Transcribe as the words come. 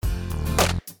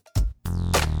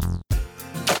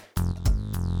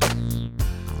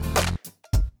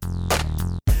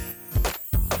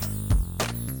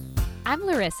I'm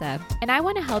Larissa, and I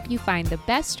want to help you find the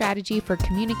best strategy for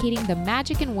communicating the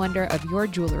magic and wonder of your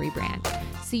jewelry brand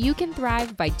so you can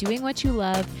thrive by doing what you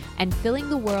love and filling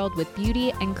the world with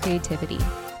beauty and creativity.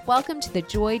 Welcome to the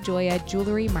Joy Joya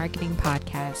Jewelry Marketing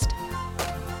Podcast.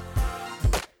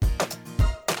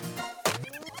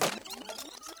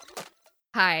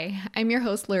 Hi, I'm your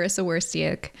host, Larissa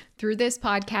Werstiuk. Through this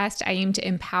podcast, I aim to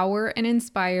empower and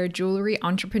inspire jewelry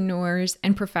entrepreneurs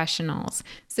and professionals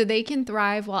so they can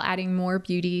thrive while adding more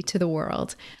beauty to the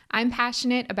world. I'm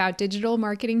passionate about digital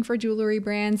marketing for jewelry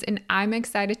brands, and I'm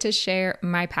excited to share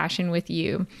my passion with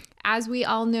you. As we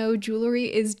all know, jewelry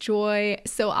is joy,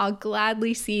 so I'll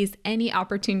gladly seize any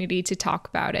opportunity to talk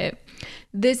about it.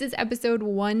 This is episode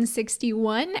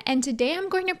 161, and today I'm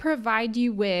going to provide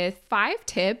you with 5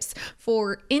 tips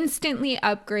for instantly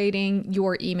upgrading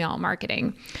your email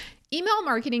marketing. Email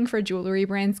marketing for jewelry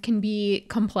brands can be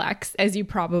complex, as you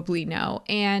probably know,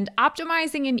 and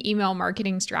optimizing an email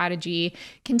marketing strategy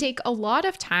can take a lot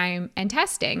of time and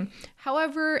testing.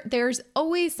 However, there's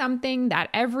always something that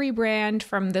every brand,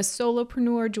 from the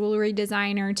solopreneur jewelry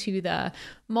designer to the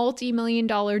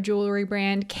multi-million-dollar jewelry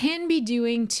brand, can be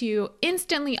doing to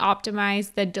instantly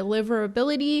optimize the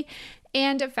deliverability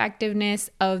and effectiveness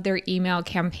of their email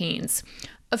campaigns.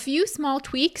 A few small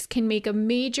tweaks can make a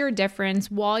major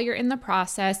difference while you're in the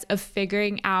process of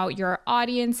figuring out your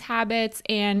audience habits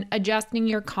and adjusting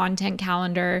your content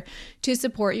calendar to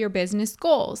support your business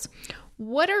goals.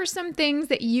 What are some things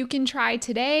that you can try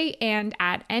today and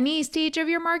at any stage of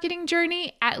your marketing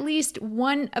journey? At least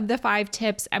one of the 5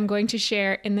 tips I'm going to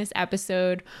share in this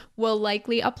episode will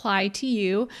likely apply to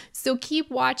you, so keep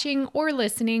watching or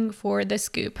listening for the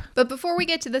scoop. But before we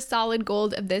get to the solid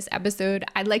gold of this episode,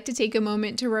 I'd like to take a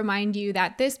moment to remind you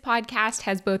that this podcast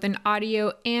has both an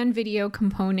audio and video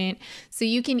component, so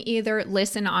you can either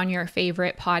listen on your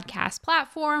favorite podcast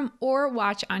platform or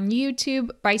watch on YouTube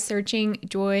by searching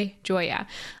Joy Joya.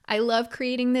 I love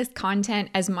creating this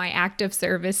content as my act of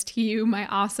service to you, my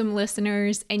awesome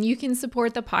listeners, and you can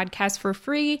support the podcast for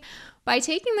free by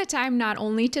taking the time not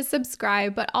only to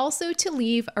subscribe, but also to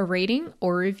leave a rating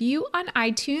or review on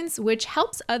iTunes, which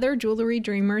helps other jewelry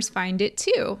dreamers find it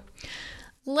too.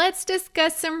 Let's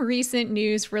discuss some recent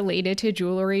news related to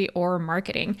jewelry or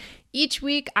marketing. Each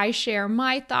week, I share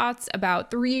my thoughts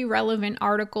about 3 relevant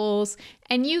articles,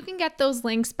 and you can get those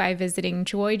links by visiting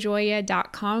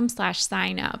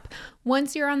joyjoya.com/signup.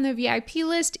 Once you're on the VIP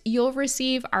list, you'll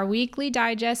receive our weekly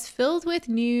digest filled with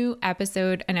new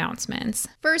episode announcements.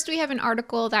 First, we have an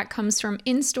article that comes from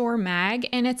In-Store Mag,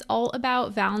 and it's all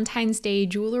about Valentine's Day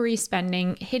jewelry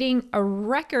spending hitting a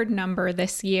record number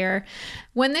this year.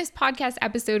 When this podcast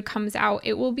episode comes out,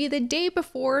 it will be the day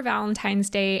before Valentine's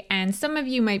Day, and some of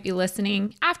you might be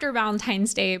listening after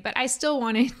Valentine's Day, but I still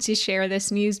wanted to share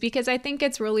this news because I think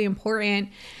it's really important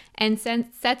and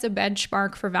sets a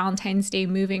benchmark for Valentine's Day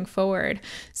moving forward.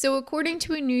 So according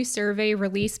to a new survey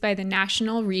released by the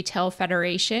National Retail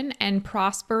Federation and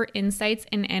Prosper Insights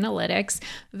and Analytics,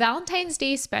 Valentine's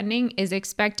Day spending is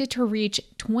expected to reach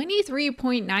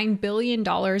 $23.9 billion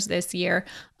this year,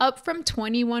 up from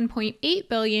 $21.8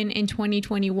 billion in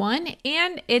 2021,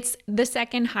 and it's the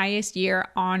second highest year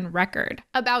on record.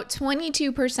 About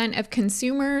 22% of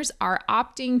consumers are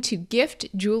opting to gift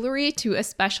jewelry to a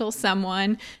special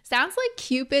someone. Sounds like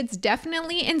Cupid's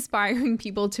definitely inspiring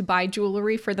people to buy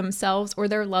jewelry for themselves or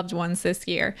their loved ones this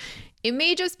year. It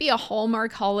may just be a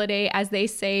Hallmark holiday, as they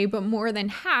say, but more than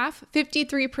half,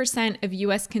 53% of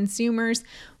US consumers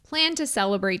plan to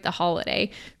celebrate the holiday.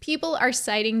 People are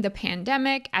citing the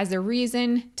pandemic as a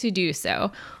reason to do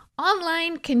so.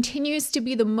 Online continues to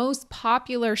be the most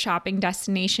popular shopping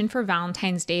destination for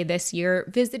Valentine's Day this year,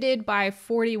 visited by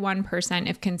 41%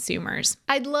 of consumers.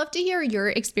 I'd love to hear your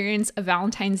experience of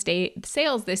Valentine's Day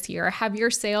sales this year. Have your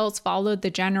sales followed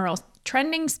the general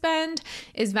trending spend?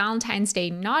 Is Valentine's Day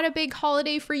not a big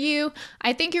holiday for you?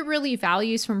 I think it really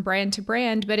varies from brand to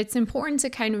brand, but it's important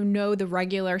to kind of know the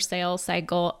regular sales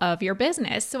cycle of your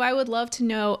business. So I would love to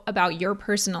know about your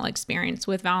personal experience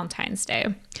with Valentine's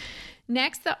Day.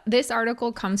 Next, this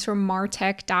article comes from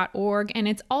martech.org, and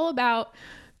it's all about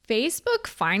Facebook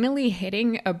finally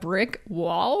hitting a brick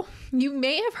wall. You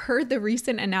may have heard the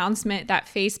recent announcement that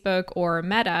Facebook, or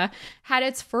Meta, had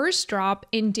its first drop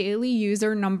in daily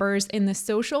user numbers in the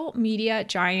social media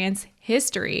giant's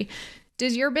history.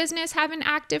 Does your business have an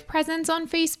active presence on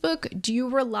Facebook? Do you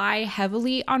rely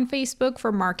heavily on Facebook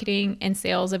for marketing and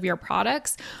sales of your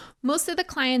products? Most of the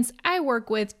clients I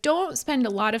work with don't spend a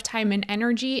lot of time and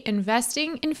energy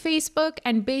investing in Facebook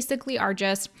and basically are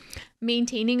just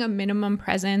maintaining a minimum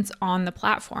presence on the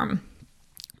platform.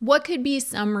 What could be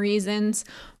some reasons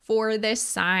for this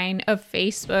sign of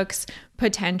Facebook's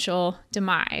potential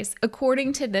demise.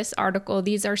 According to this article,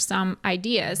 these are some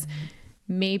ideas.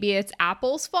 Maybe it's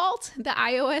Apple's fault. The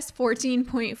iOS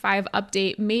 14.5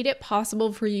 update made it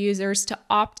possible for users to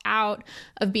opt out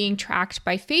of being tracked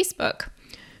by Facebook.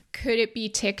 Could it be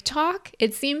TikTok?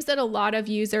 It seems that a lot of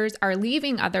users are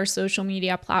leaving other social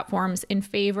media platforms in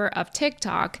favor of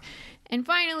TikTok. And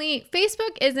finally,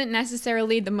 Facebook isn't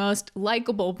necessarily the most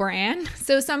likable brand,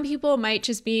 so some people might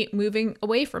just be moving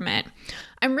away from it.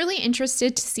 I'm really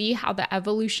interested to see how the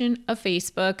evolution of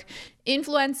Facebook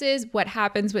influences what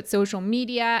happens with social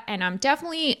media, and I'm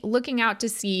definitely looking out to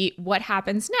see what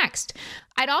happens next.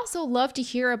 I'd also love to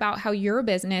hear about how your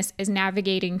business is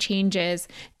navigating changes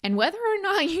and whether or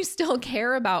not you still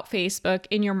care about Facebook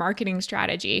in your marketing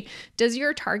strategy. Does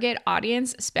your target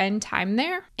audience spend time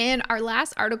there? And our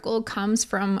last article comes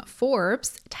from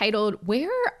Forbes titled, "Where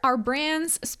are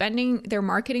brands spending their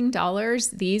marketing dollars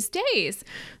these days?"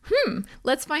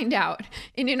 Let's find out.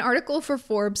 In an article for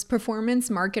Forbes, performance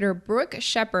marketer Brooke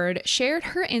Shepard shared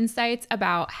her insights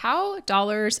about how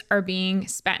dollars are being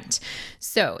spent.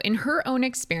 So, in her own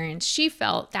experience, she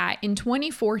felt that in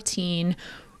 2014,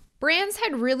 brands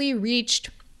had really reached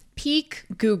peak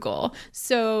Google.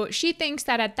 So she thinks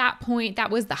that at that point,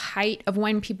 that was the height of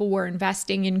when people were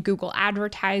investing in Google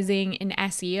advertising, in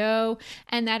SEO,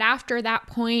 and that after that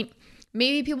point,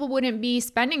 maybe people wouldn't be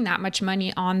spending that much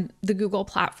money on the Google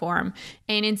platform.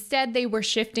 And instead, they were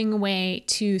shifting away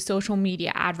to social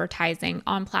media advertising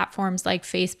on platforms like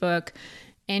Facebook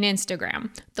and Instagram.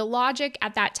 The logic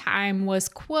at that time was,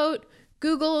 quote,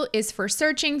 Google is for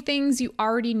searching things you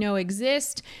already know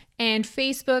exist, and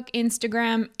Facebook,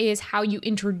 Instagram is how you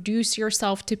introduce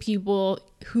yourself to people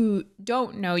who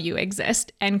don't know you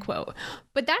exist, end quote.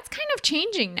 But that's kind of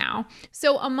changing now.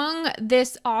 So among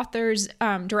this author's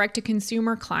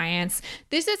direct-to-consumer clients,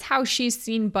 this is how she's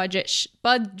seen budgets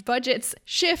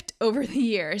shift over the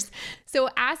years. So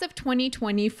as of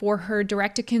 2020, for her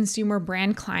direct-to-consumer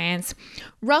brand clients,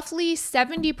 roughly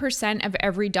 70% of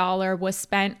every dollar was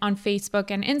spent on Facebook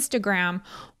and Instagram,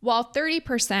 while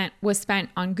 30% was spent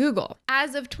on Google.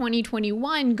 As of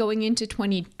 2021, going into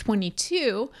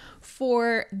 2022,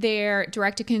 for their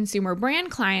direct-to-consumer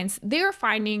brand clients, they're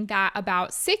finding that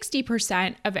about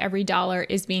 60% of every dollar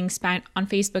is being spent on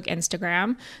Facebook,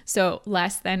 Instagram, so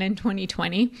less than in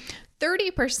 2020.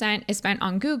 30% is spent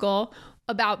on Google,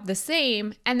 about the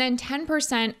same, and then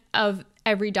 10% of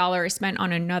every dollar is spent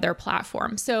on another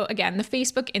platform. So again, the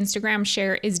Facebook, Instagram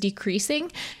share is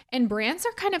decreasing, and brands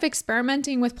are kind of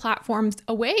experimenting with platforms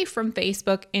away from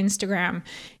Facebook, Instagram,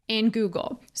 and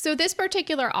Google. So this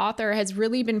particular author has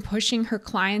really been pushing her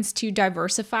clients to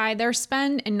diversify their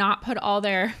spend and not put all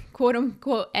their quote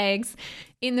unquote eggs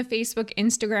in the Facebook,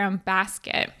 Instagram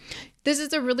basket. This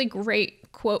is a really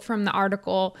great quote from the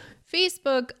article.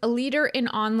 Facebook, a leader in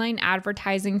online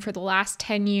advertising for the last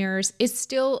 10 years, is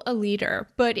still a leader,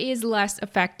 but is less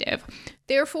effective.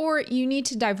 Therefore, you need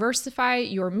to diversify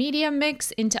your media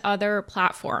mix into other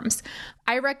platforms.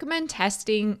 I recommend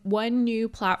testing one new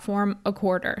platform a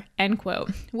quarter, end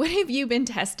quote. What have you been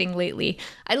testing lately?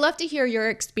 I'd love to hear your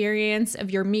experience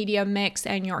of your media mix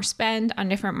and your spend on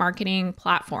different marketing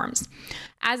platforms.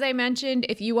 As I mentioned,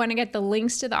 if you want to get the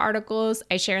links to the articles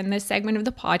I share in this segment of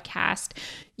the podcast,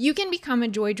 you can become a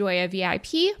JoyJoya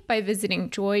VIP by visiting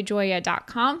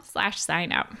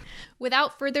joyjoya.com/sign up.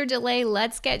 Without further delay,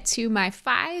 let's get to my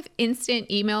 5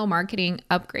 instant email marketing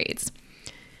upgrades.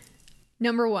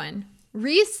 Number 1,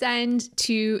 resend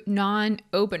to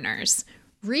non-openers.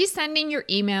 Resending your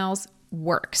emails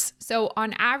works. So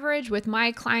on average with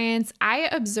my clients, I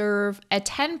observe a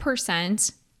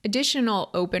 10%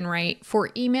 additional open rate for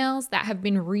emails that have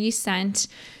been resent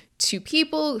to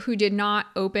people who did not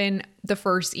open the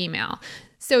first email.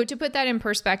 So to put that in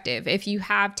perspective, if you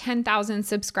have 10,000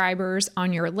 subscribers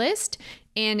on your list,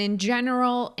 and in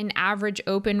general, an average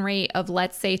open rate of,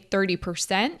 let's say,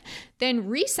 30%, then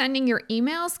resending your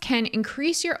emails can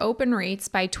increase your open rates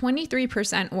by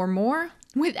 23% or more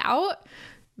without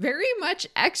very much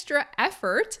extra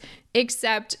effort,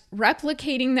 except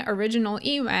replicating the original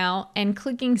email and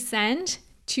clicking send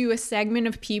to a segment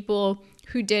of people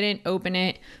who didn't open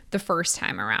it the first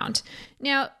time around.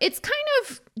 Now, it's kind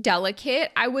of delicate.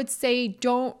 I would say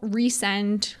don't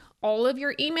resend all of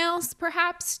your emails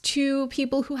perhaps to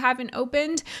people who haven't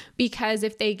opened, because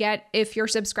if your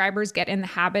subscribers get in the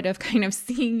habit of kind of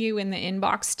seeing you in the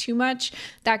inbox too much,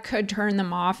 that could turn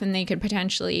them off and they could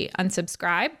potentially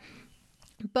unsubscribe.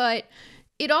 But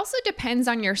It also depends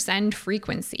on your send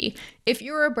frequency. If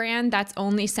you're a brand that's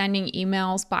only sending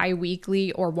emails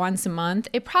bi-weekly or once a month,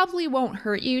 it probably won't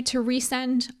hurt you to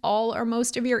resend all or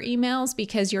most of your emails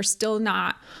because you're still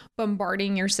not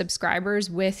bombarding your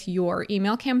subscribers with your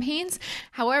email campaigns.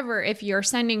 However, if you're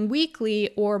sending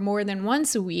weekly or more than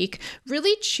once a week,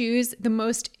 really choose the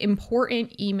most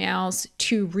important emails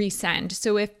to resend.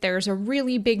 So if there's a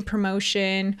really big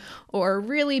promotion or a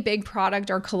really big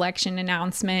product or collection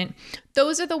announcement,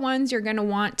 those are the ones you're going to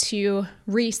want to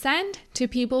resend to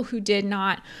people who did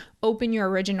not open your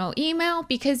original email,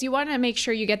 because you want to make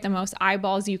sure you get the most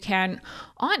eyeballs you can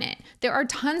on it. There are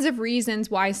tons of reasons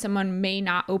why someone may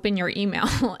not open your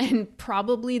email, and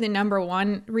probably the number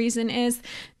one reason is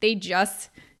they just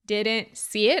didn't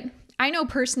see it. I know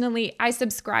personally, I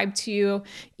subscribe to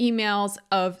emails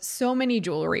of so many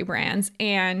jewelry brands,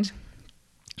 and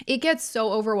it gets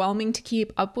so overwhelming to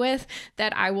keep up with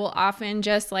that I will often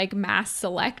just mass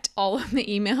select all of the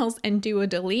emails and do a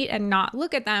delete and not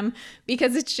look at them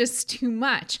because it's just too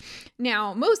much.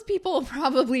 Now, most people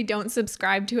probably don't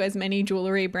subscribe to as many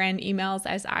jewelry brand emails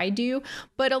as I do,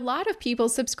 but a lot of people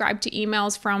subscribe to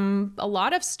emails from a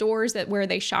lot of stores where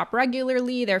they shop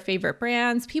regularly, their favorite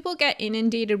brands. People get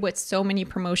inundated with so many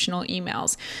promotional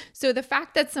emails. So the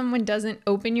fact that someone doesn't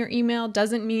open your email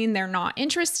doesn't mean they're not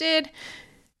interested.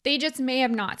 They just may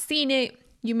have not seen it.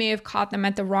 You may have caught them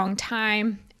at the wrong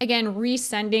time. Again,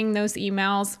 resending those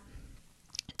emails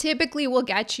typically will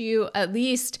get you at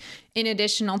least an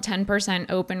additional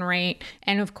 10% open rate,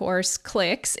 and of course,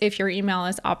 clicks if your email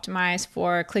is optimized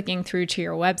for clicking through to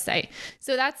your website.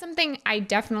 So that's something I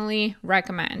definitely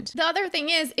recommend. The other thing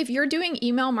is, if you're doing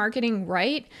email marketing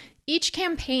right, each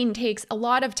campaign takes a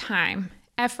lot of time,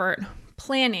 effort,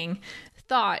 planning,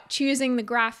 thought, choosing the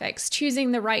graphics,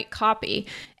 choosing the right copy.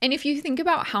 And if you think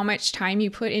about how much time you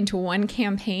put into one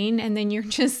campaign and then you're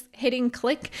just hitting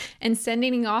click and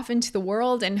sending it off into the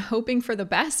world and hoping for the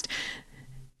best,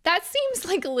 that seems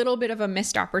like a little bit of a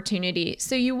missed opportunity.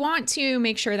 So you want to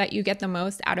make sure that you get the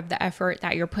most out of the effort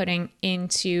that you're putting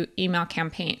into email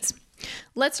campaigns.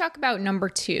 Let's talk about number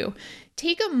 2.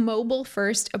 Take a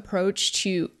mobile-first approach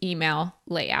to email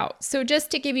layout. So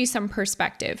just to give you some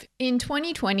perspective, in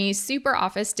 2020,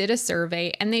 SuperOffice did a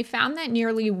survey and they found that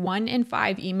nearly 1 in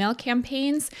 5 email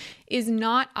campaigns is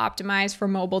not optimized for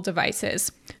mobile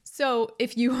devices. So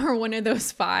if you are one of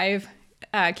those 5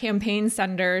 campaign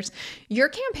senders, your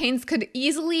campaigns could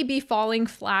easily be falling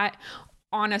flat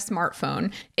on a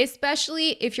smartphone,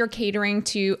 especially if you're catering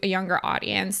to a younger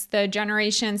audience, the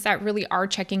generations that really are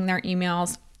checking their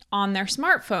emails on their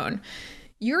smartphone.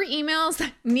 Your emails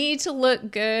need to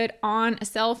look good on a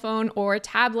cell phone or a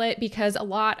tablet because a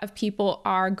lot of people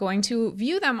are going to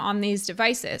view them on these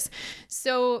devices.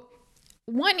 So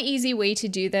one easy way to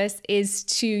do this is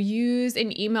to use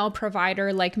an email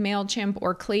provider like MailChimp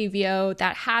or Klaviyo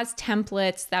that has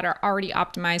templates that are already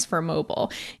optimized for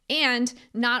mobile. And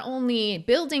not only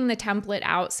building the template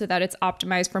out so that it's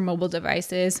optimized for mobile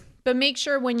devices, but make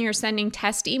sure when you're sending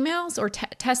test emails or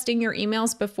testing your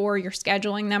emails before you're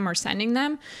scheduling them or sending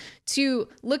them, to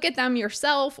look at them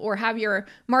yourself or have your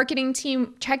marketing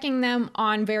team checking them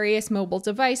on various mobile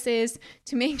devices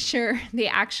to make sure they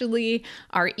actually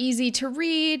are easy to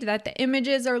read, that the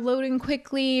images are loading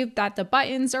quickly, that the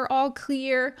buttons are all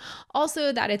clear.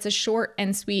 Also, that it's a short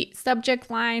and sweet subject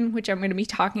line, which I'm going to be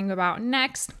talking about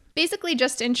next. Basically,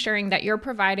 just ensuring that you're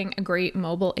providing a great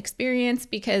mobile experience,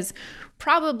 because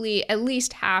probably at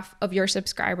least half of your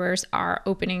subscribers are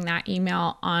opening that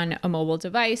email on a mobile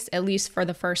device, at least for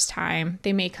the first time.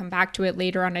 They may come back to it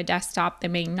later on a desktop, they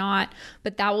may not,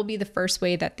 but that will be the first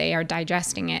way that they are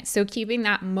digesting it. So keeping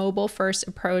that mobile first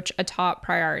approach a top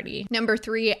priority. Number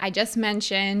 3, I just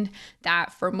mentioned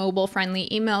that for mobile friendly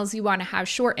emails, you want to have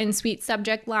short and sweet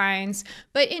subject lines,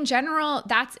 but in general,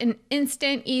 that's an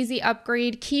instant, easy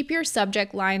upgrade. Keep your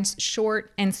subject lines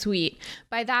short and sweet.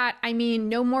 By that, I mean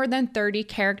no more than 30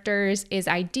 characters is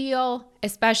ideal,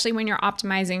 especially when you're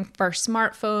optimizing for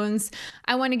smartphones.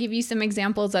 I want to give you some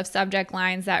examples of subject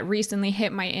lines that recently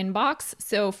hit my inbox.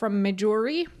 So from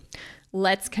Midori,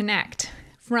 let's connect.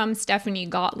 From Stephanie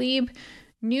Gottlieb,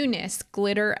 newness,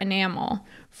 glitter enamel.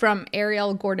 From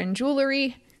Ariel Gordon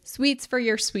Jewelry, sweets for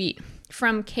your suite.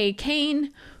 From Kay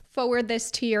Kane, forward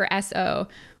this to your SO.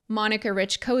 Monica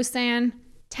Rich Kosan,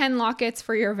 10 lockets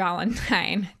for your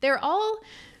Valentine. They're all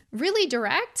really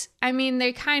direct. I mean,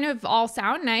 they kind of all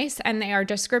sound nice and they are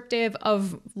descriptive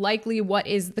of likely what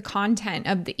is the content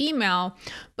of the email,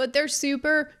 but they're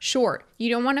super short. You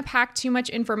don't want to pack too much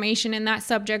information in that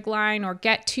subject line or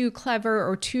get too clever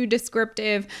or too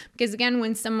descriptive, because again,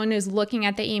 when someone is looking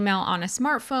at the email on a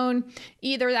smartphone,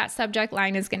 either that subject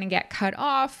line is going to get cut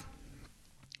off,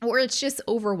 or it's just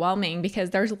overwhelming because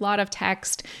there's a lot of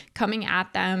text coming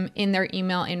at them in their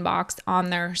email inbox on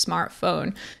their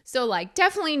smartphone. So like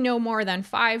definitely no more than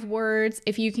 5 words.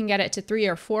 If you can get it to 3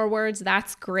 or 4 words,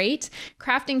 that's great.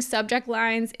 Crafting subject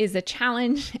lines is a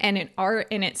challenge and an art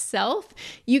in itself.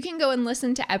 You can go and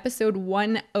listen to episode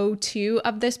 102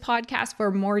 of this podcast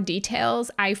for more details.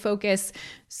 I focus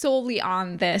solely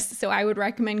on this, so I would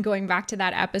recommend going back to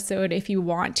that episode if you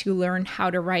want to learn how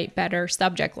to write better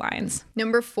subject lines.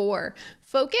 Number 4,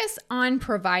 focus on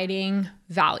providing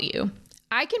value.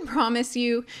 I can promise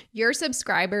you your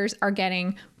subscribers are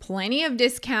getting plenty of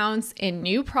discounts and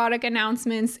new product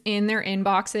announcements in their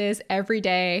inboxes every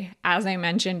day, as I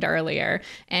mentioned earlier.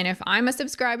 And if I'm a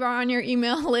subscriber on your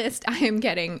email list, I am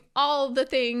getting all the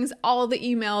things, all the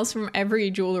emails from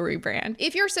every jewelry brand.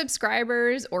 If your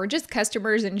subscribers or just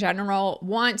customers in general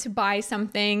want to buy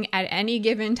something at any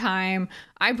given time,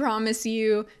 I promise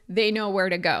you they know where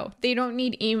to go. They don't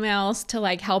need emails to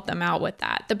like help them out with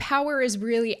that. The power is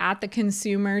really at the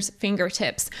consumer's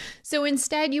fingertips. So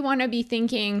instead, you want to be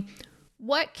thinking,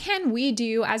 what can we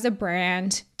do as a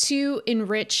brand to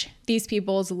enrich these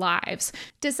people's lives?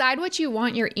 Decide what you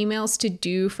want your emails to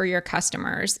do for your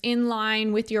customers in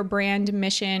line with your brand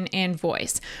mission and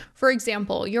voice. For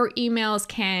example, your emails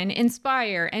can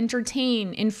inspire,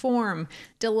 entertain, inform,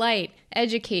 delight,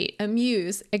 educate,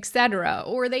 amuse, etc.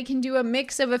 Or they can do a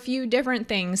mix of a few different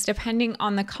things depending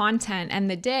on the content and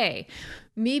the day.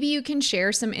 Maybe you can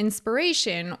share some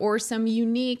inspiration or some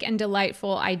unique and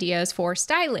delightful ideas for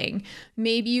styling.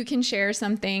 Maybe you can share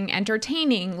something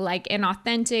entertaining, like an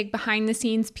authentic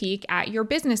behind-the-scenes peek at your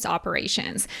business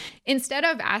operations. Instead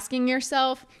of asking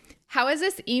yourself, how is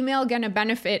this email going to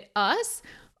benefit us?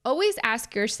 Always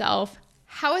ask yourself,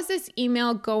 how is this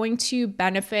email going to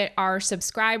benefit our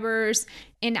subscribers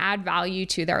and add value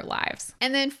to their lives?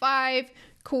 And then 5,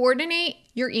 coordinate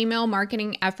your email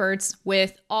marketing efforts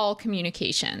with all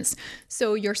communications.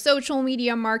 So your social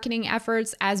media marketing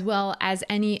efforts, as well as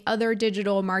any other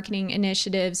digital marketing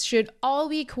initiatives, should all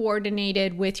be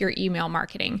coordinated with your email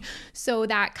marketing so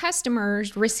that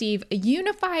customers receive a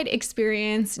unified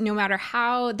experience no matter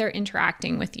how they're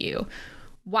interacting with you.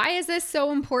 Why is this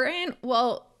so important?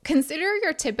 Well, consider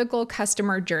your typical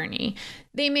customer journey.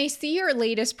 They may see your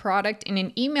latest product in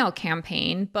an email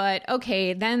campaign, but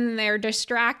okay, then they're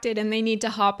distracted and they need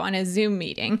to hop on a Zoom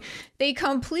meeting. They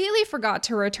completely forgot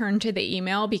to return to the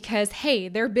email because, hey,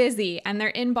 they're busy and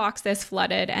their inbox is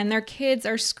flooded and their kids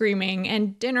are screaming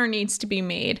and dinner needs to be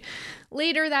made.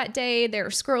 Later that day, they're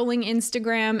scrolling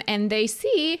Instagram and they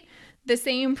see the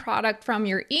same product from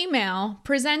your email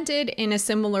presented in a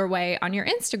similar way on your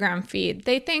Instagram feed.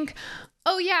 They think,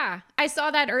 oh yeah, I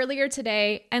saw that earlier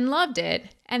today and loved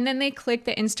it. And then they click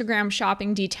the Instagram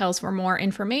shopping details for more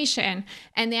information,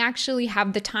 and they actually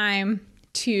have the time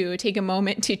to take a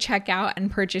moment to check out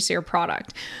and purchase your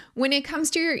product. When it comes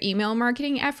to your email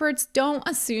marketing efforts, don't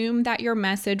assume that your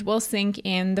message will sink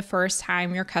in the first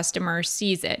time your customer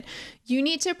sees it. You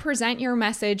need to present your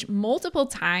message multiple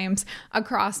times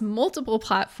across multiple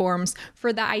platforms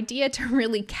for the idea to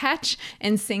really catch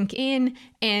and sink in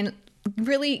and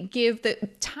really give the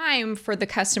time for the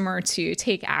customer to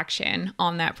take action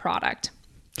on that product.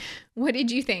 What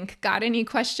did you think? Got any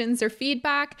questions or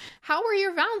feedback? How were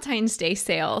your Valentine's Day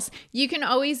sales? You can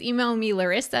always email me,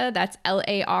 Larissa, that's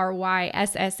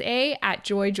LARYSSA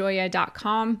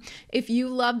 @joyjoya.com. If you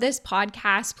love this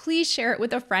podcast, please share it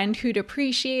with a friend who'd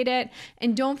appreciate it.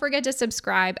 And don't forget to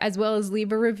subscribe as well as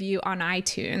leave a review on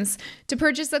iTunes. To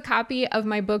purchase a copy of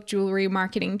my book, Jewelry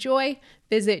Marketing Joy,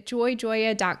 visit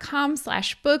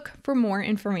joyjoya.com/book for more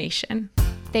information.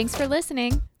 Thanks for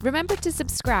listening. Remember to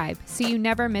subscribe so you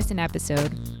never miss an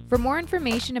episode. For more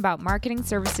information about marketing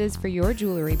services for your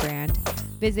jewelry brand,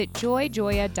 visit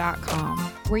joyjoya.com,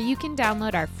 where you can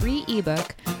download our free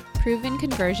ebook, Proven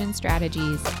Conversion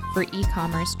Strategies for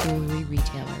E-commerce Jewelry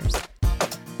Retailers.